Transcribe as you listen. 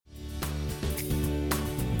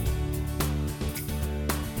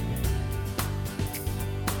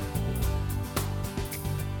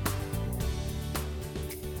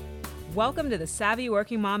Welcome to the Savvy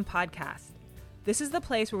Working Mom podcast. This is the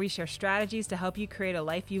place where we share strategies to help you create a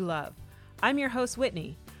life you love. I'm your host,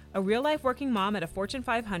 Whitney, a real-life working mom at a Fortune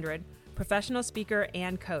 500, professional speaker,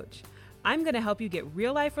 and coach. I'm going to help you get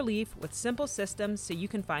real-life relief with simple systems so you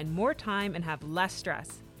can find more time and have less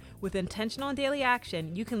stress. With intentional and daily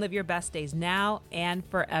action, you can live your best days now and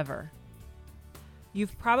forever.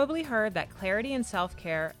 You've probably heard that clarity and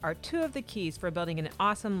self-care are two of the keys for building an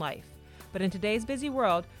awesome life. But in today's busy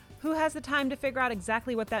world, who has the time to figure out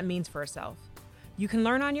exactly what that means for herself? You can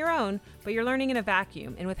learn on your own, but you're learning in a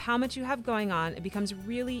vacuum, and with how much you have going on, it becomes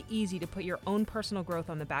really easy to put your own personal growth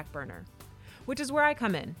on the back burner. Which is where I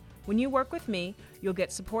come in. When you work with me, you'll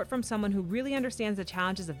get support from someone who really understands the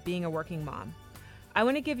challenges of being a working mom. I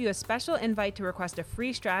want to give you a special invite to request a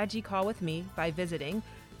free strategy call with me by visiting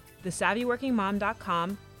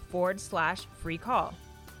thesavvyworkingmom.com/free call.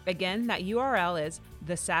 Again, that URL is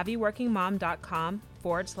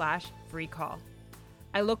thesavvyworkingmom.com/free call.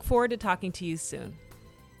 I look forward to talking to you soon.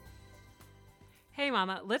 Hey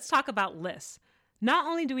mama, let's talk about lists. Not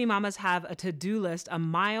only do we mamas have a to-do list a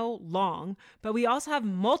mile long, but we also have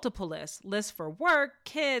multiple lists. Lists for work,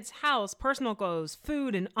 kids, house, personal goals,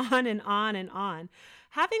 food, and on and on and on.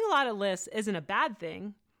 Having a lot of lists isn't a bad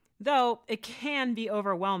thing, though it can be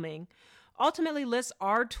overwhelming. Ultimately, lists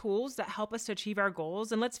are tools that help us to achieve our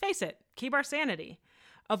goals, and let's face it, keep our sanity.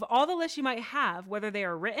 Of all the lists you might have, whether they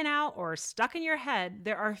are written out or stuck in your head,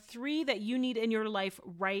 there are 3 that you need in your life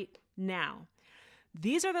right now.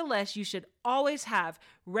 These are the lists you should always have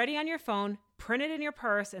ready on your phone, printed in your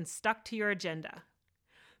purse, and stuck to your agenda.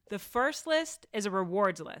 The first list is a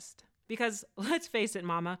rewards list. Because let's face it,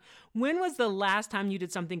 mama, when was the last time you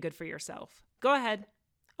did something good for yourself? Go ahead.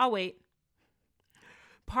 I'll wait.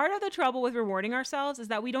 Part of the trouble with rewarding ourselves is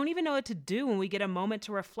that we don't even know what to do when we get a moment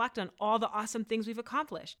to reflect on all the awesome things we've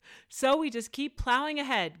accomplished. So we just keep plowing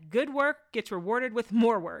ahead. Good work gets rewarded with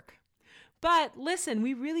more work. But listen,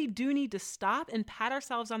 we really do need to stop and pat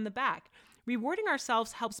ourselves on the back. Rewarding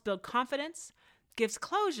ourselves helps build confidence, gives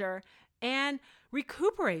closure, and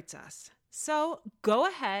recuperates us. So go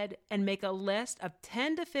ahead and make a list of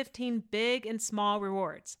 10 to 15 big and small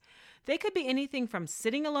rewards. They could be anything from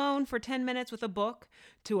sitting alone for 10 minutes with a book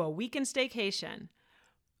to a weekend staycation.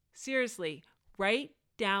 Seriously, write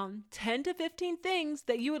down 10 to 15 things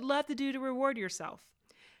that you would love to do to reward yourself.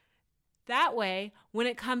 That way, when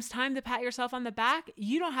it comes time to pat yourself on the back,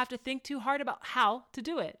 you don't have to think too hard about how to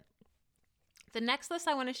do it. The next list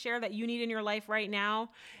I want to share that you need in your life right now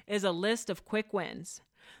is a list of quick wins.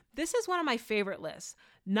 This is one of my favorite lists,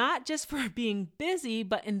 not just for being busy,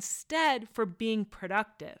 but instead for being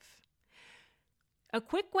productive. A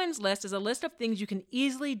quick wins list is a list of things you can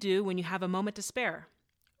easily do when you have a moment to spare.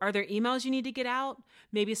 Are there emails you need to get out?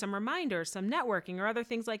 Maybe some reminders, some networking, or other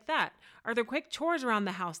things like that. Are there quick chores around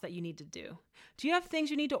the house that you need to do? Do you have things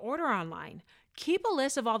you need to order online? Keep a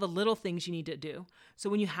list of all the little things you need to do. So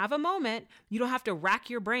when you have a moment, you don't have to rack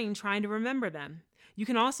your brain trying to remember them. You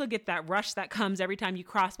can also get that rush that comes every time you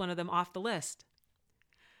cross one of them off the list.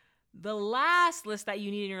 The last list that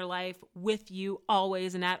you need in your life with you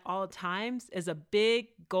always and at all times is a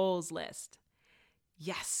big goals list.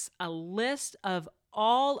 Yes, a list of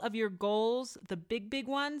all of your goals, the big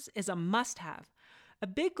ones, is a must-have. A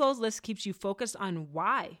big goals list keeps you focused on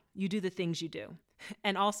why you do the things you do,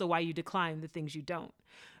 and also why you decline the things you don't.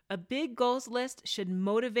 A big goals list should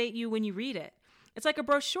motivate you when you read it. It's like a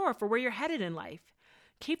brochure for where you're headed in life.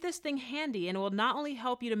 Keep this thing handy, and it will not only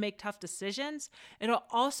help you to make tough decisions, it'll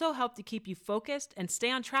also help to keep you focused and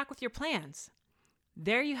stay on track with your plans.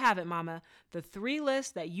 There you have it, mama, the 3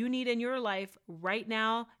 lists that you need in your life right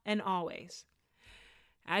now and always.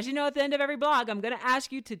 As you know, at the end of every blog, I'm going to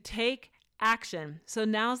ask you to take action. So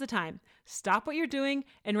now's the time. Stop what you're doing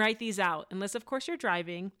and write these out. Unless, of course, you're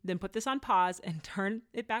driving, then put this on pause and turn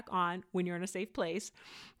it back on when you're in a safe place.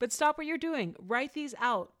 But stop what you're doing. Write these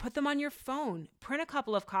out. Put them on your phone. Print a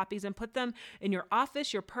couple of copies and put them in your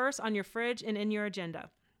office, your purse, on your fridge, and in your agenda.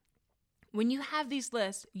 When you have these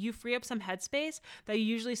lists, you free up some headspace that you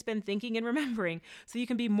usually spend thinking and remembering, so you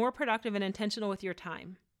can be more productive and intentional with your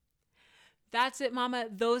time. That's it, mama.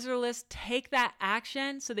 Those are lists. Take that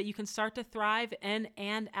action so that you can start to thrive in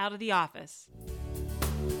and out of the office.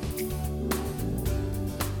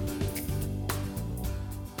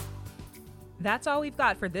 That's all we've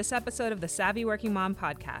got for this episode of the Savvy Working Mom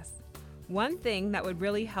podcast. One thing that would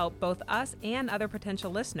really help both us and other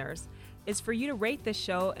potential listeners is for you to rate this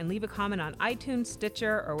show and leave a comment on iTunes,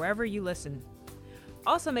 Stitcher, or wherever you listen.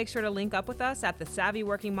 Also, make sure to link up with us at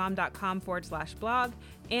thesavvyworkingmom.com/blog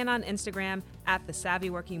and on Instagram at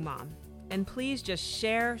thesavvyworkingmom. And please just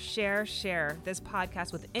share this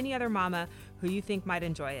podcast with any other mama who you think might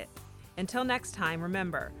enjoy it. Until next time,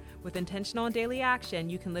 remember, with intentional and daily action,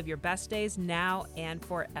 you can live your best days now and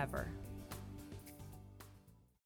forever.